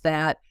is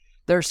that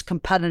there's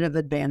competitive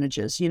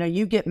advantages.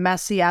 You get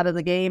Messi out of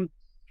the game,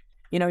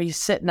 he's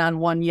sitting on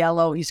one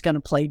yellow, he's going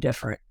to play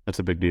different. That's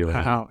a big deal.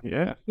 Wow,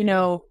 yeah.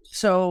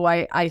 So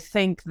I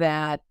think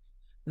that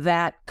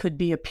could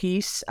be a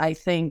piece. I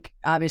think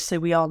obviously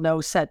we all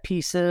know set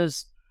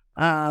pieces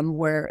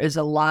where is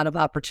a lot of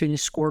opportunity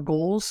to score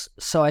goals.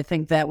 So I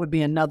think that would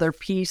be another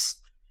piece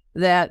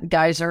that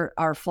guys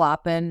are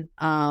flopping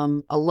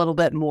a little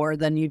bit more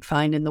than you'd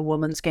find in the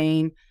women's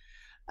game.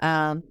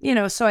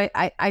 So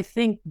I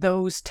think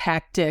those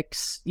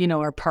tactics,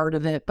 are part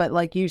of it. But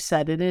like you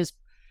said, it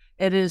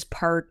is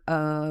part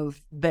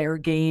of their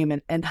game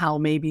and how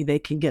maybe they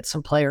can get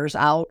some players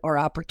out or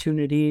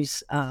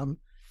opportunities,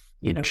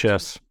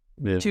 chess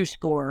to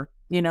score,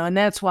 and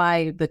that's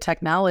why the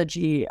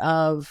technology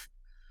of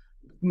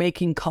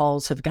making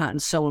calls have gotten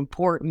so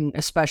important,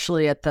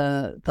 especially at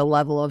the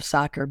level of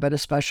soccer, but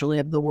especially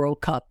of the World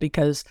Cup,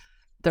 because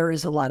there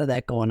is a lot of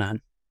that going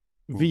on.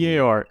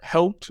 VAR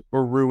helped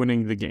or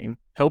ruining the game?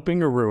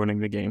 Helping or ruining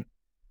the game?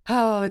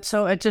 Oh,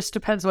 it just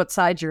depends what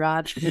side you're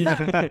on.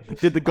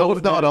 Did the goal was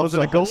it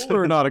a goal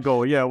or not a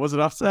goal? Yeah, was it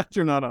offside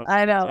or not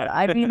offside? I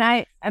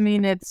know. I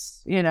mean,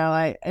 it's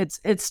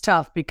it's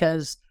tough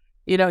because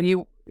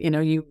you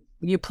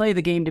play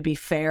the game to be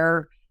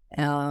fair,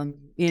 and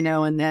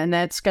then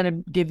that's going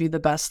to give you the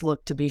best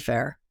look to be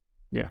fair.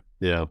 Yeah.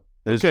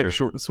 Okay,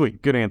 short and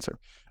sweet. Good answer.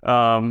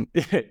 Touching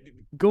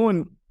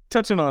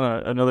on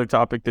another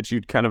topic that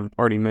you'd kind of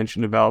already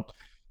mentioned about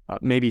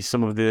maybe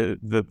some of the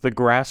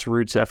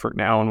grassroots effort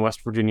now in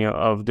West Virginia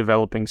of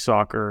developing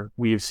soccer.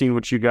 We have seen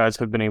what you guys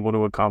have been able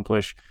to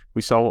accomplish.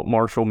 We saw what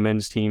Marshall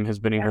men's team has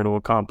been able to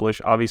accomplish.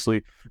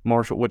 Obviously,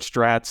 Marshall, what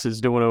Strats is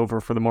doing over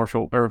for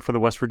the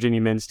West Virginia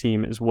men's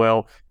team as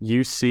well.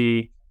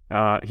 UC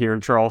here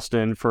in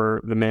Charleston for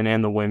the men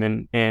and the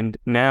women, and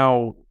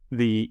now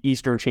the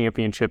Eastern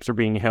Championships are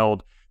being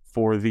held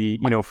for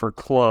for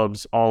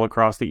clubs all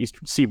across the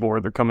Eastern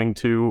Seaboard. They're coming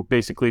to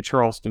basically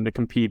Charleston to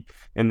compete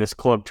in this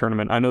club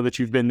tournament. I know that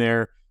you've been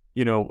there,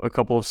 a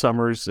couple of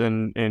summers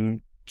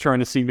and trying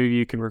to see maybe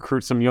you can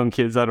recruit some young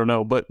kids. I don't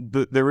know, but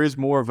there is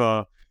more of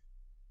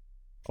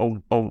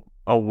a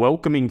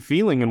welcoming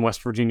feeling in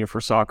West Virginia for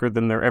soccer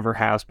than there ever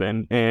has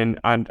been. And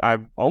I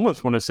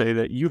almost want to say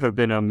that you have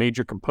been a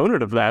major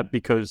component of that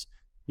because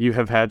you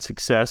have had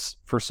success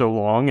for so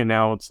long, and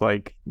now it's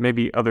like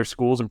maybe other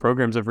schools and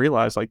programs have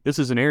realized like this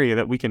is an area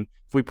that we can,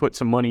 if we put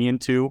some money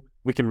into,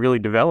 we can really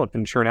develop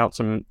and churn out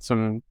some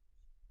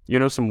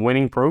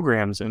winning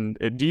programs. And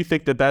do you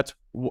think that's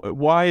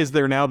why is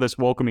there now this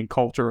welcoming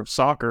culture of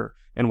soccer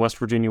in West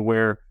Virginia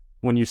where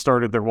when you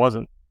started there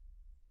wasn't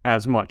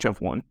as much of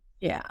one?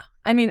 Yeah,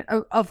 I mean,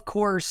 of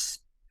course,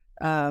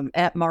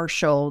 at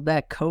Marshall,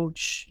 that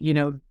coach,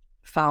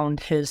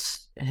 found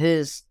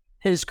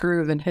his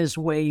groove and his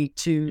way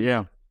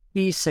to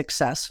be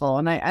successful.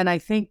 And I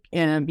think,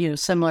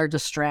 similar to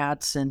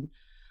Strats and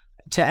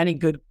to any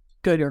good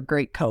or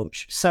great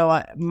coach.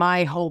 So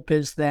my hope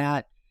is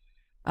that,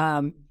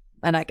 and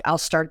I'll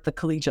start at the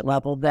collegiate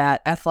level,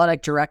 that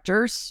athletic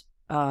directors,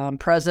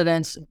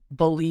 presidents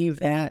believe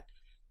that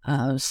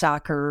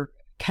soccer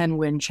can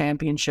win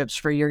championships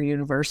for your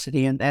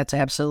university. And that's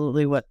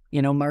absolutely what,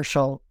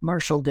 Marshall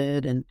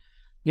did, and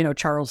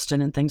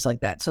Charleston and things like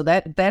that. So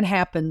that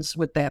happens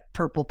with that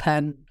purple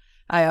pen.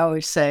 I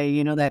always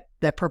say,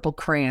 that purple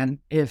crayon,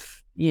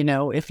 if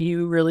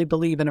you really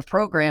believe in a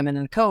program and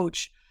in a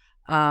coach,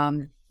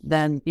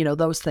 then,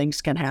 those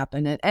things can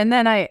happen. And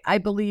then I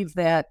believe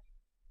that,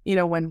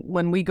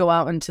 when we go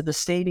out into the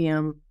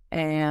stadium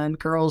and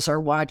little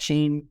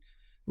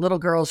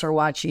girls are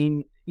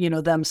watching,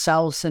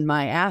 themselves and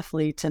my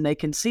athletes, and they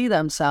can see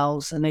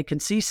themselves and they can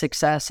see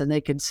success and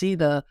they can see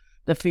the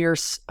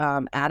fierce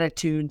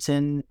attitudes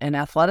and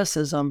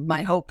athleticism.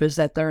 My hope is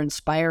that they're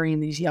inspiring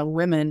these young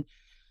women,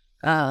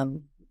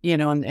 and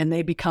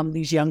they become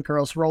these young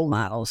girls' role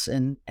models.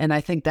 And I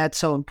think that's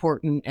so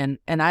important.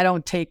 And I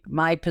don't take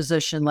my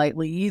position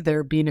lightly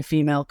either, being a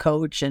female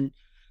coach, and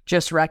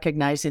just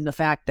recognizing the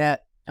fact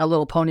that a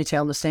little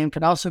ponytail in the sand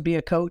can also be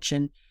a coach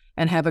and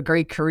have a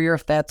great career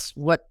if that's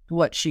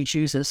what she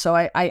chooses. So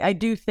I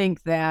do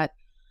think that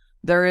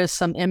there is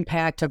some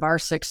impact of our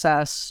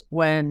success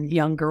when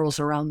young girls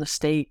around the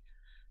state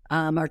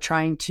are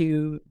trying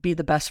to be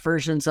the best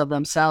versions of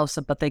themselves,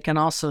 but they can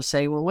also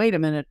say, well, wait a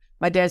minute,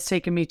 my dad's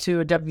taking me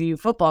to a WVU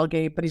football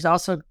game, but he's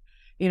also,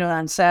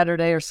 on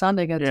Saturday or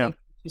Sunday going to take me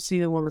to see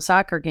the women's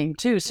soccer game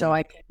too. So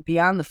I can be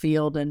on the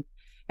field and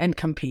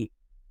compete.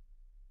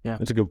 Yeah,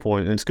 that's a good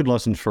point. And it's good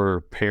lessons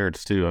for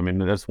parents too. I mean,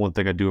 that's one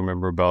thing I do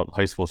remember about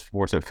high school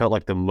sports. It felt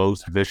like the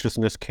most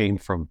viciousness came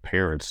from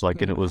parents.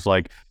 And it was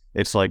like,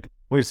 it's like,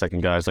 wait a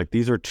second, guys, like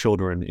these are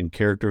children in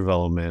character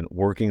development,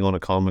 working on a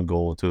common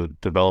goal to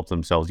develop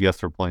themselves. Yes,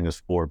 they're playing a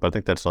sport, but I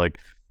think that's like,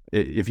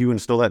 if you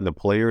instill that in the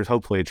players,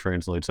 hopefully it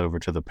translates over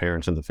to the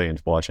parents and the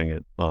fans watching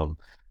it.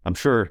 I'm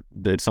sure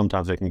that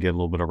sometimes they can get a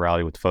little bit of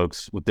rowdy with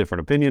folks with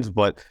different opinions,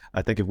 but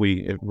I think if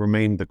we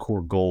remain the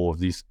core goal of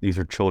these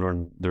are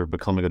children, they're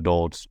becoming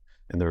adults,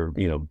 and they're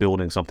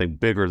building something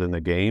bigger than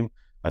the game.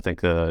 I think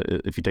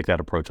if you take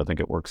that approach, I think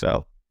it works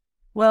out.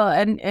 Well,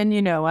 and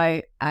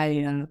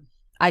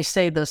I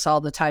say this all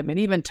the time, and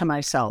even to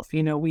myself,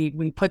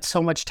 we put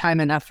so much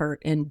time and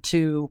effort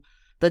into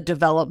the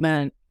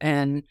development,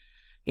 and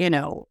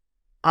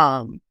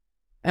and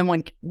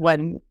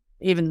when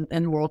even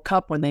in World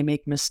Cup, when they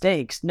make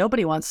mistakes,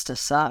 nobody wants to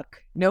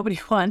suck. Nobody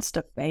wants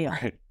to fail.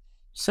 Right.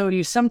 So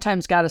you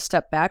sometimes got to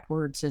step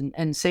backwards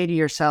and say to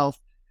yourself,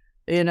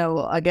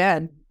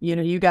 again,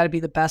 you got to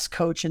be the best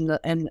coach in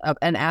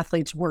an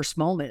athlete's worst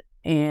moment.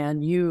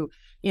 And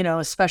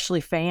especially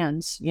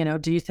fans,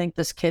 do you think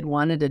this kid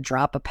wanted to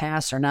drop a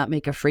pass or not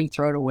make a free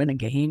throw to win a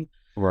game?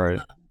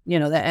 Right.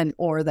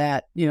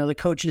 The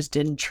coaches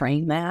didn't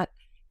train that.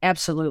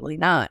 Absolutely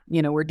not.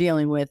 We're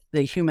dealing with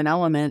the human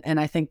element, and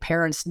I think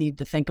parents need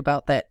to think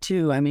about that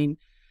too. I mean,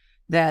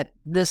 that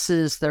this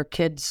is their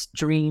kid's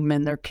dream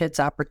and their kid's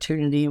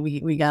opportunity.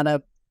 We got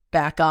to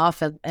back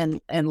off and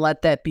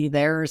let that be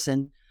theirs,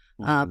 and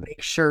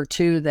Make sure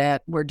too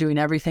that we're doing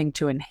everything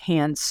to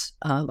enhance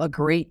a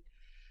great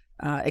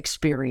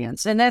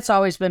experience. And that's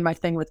always been my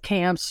thing with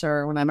camps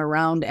or when I'm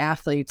around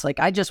athletes. Like,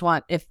 I just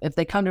want, if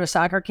they come to a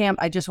soccer camp,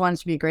 I just want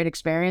it to be a great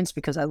experience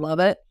because I love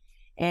it.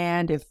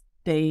 And if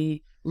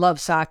they love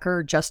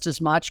soccer just as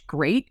much,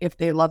 great. If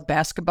they love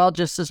basketball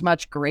just as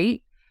much,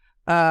 great.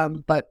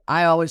 But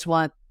I always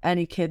want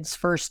any kid's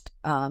first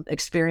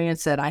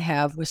experience that I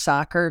have with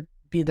soccer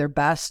be their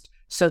best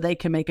so they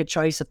can make a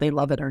choice if they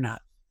love it or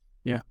not.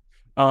 Yeah.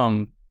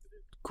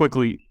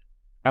 Quickly,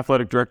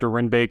 athletic director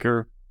Wren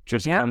Baker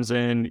just comes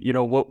in. You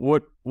know,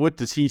 what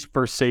does he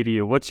first say to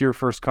you? What's your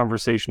first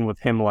conversation with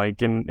him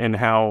like, and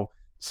how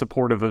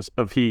supportive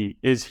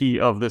is he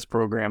of this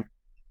program?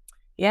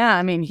 Yeah,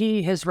 I mean,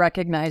 he has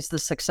recognized the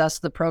success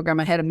of the program.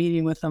 I had a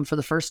meeting with him for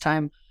the first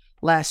time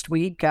last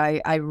week.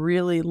 I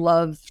really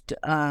loved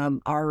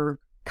our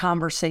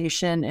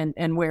conversation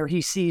and where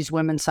he sees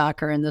women's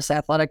soccer in this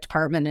athletic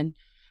department and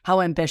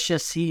how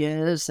ambitious he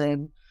is.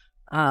 And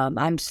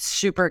I'm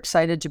super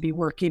excited to be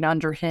working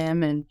under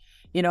him. And,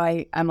 you know,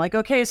 I'm like,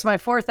 okay, it's my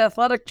fourth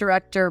athletic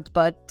director,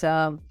 but,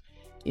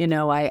 you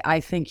know, I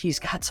think he's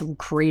got some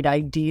great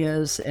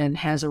ideas and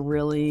has a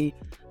really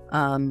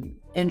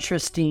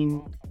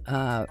interesting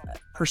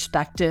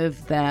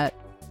perspective that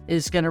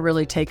is going to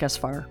really take us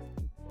far.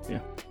 Yeah,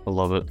 I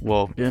love it.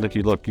 Well,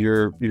 Nikki, look,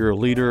 you're a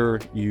leader.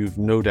 You've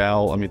no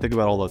doubt. I mean, think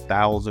about all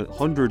the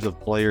hundreds of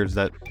players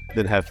that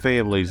have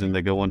families and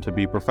they go on to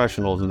be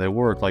professionals and they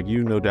work. Like,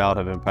 you no doubt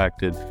have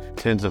impacted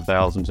tens of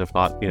thousands, if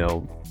not, you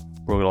know,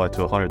 growing like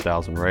to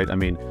 100,000, right? I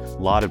mean, a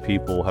lot of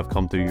people have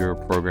come through your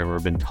program or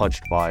been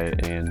touched by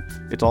it, and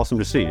it's awesome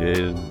to see.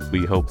 And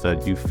we hope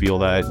that you feel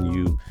that and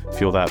you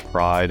feel that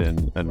pride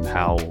and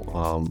how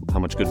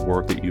much good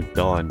work that you've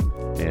done.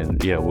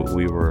 And yeah,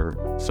 we were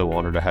so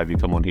honored to have you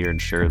come on here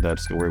and share that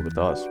story with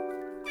us.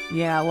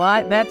 Yeah,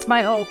 well, that's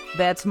my hope.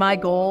 That's my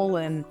goal.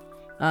 And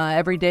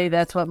every day,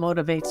 that's what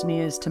motivates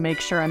me, is to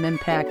make sure I'm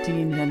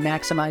impacting and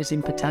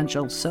maximizing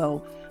potential.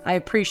 So I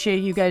appreciate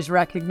you guys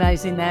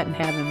recognizing that and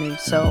having me.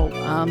 So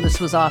this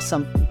was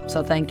awesome.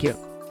 So thank you.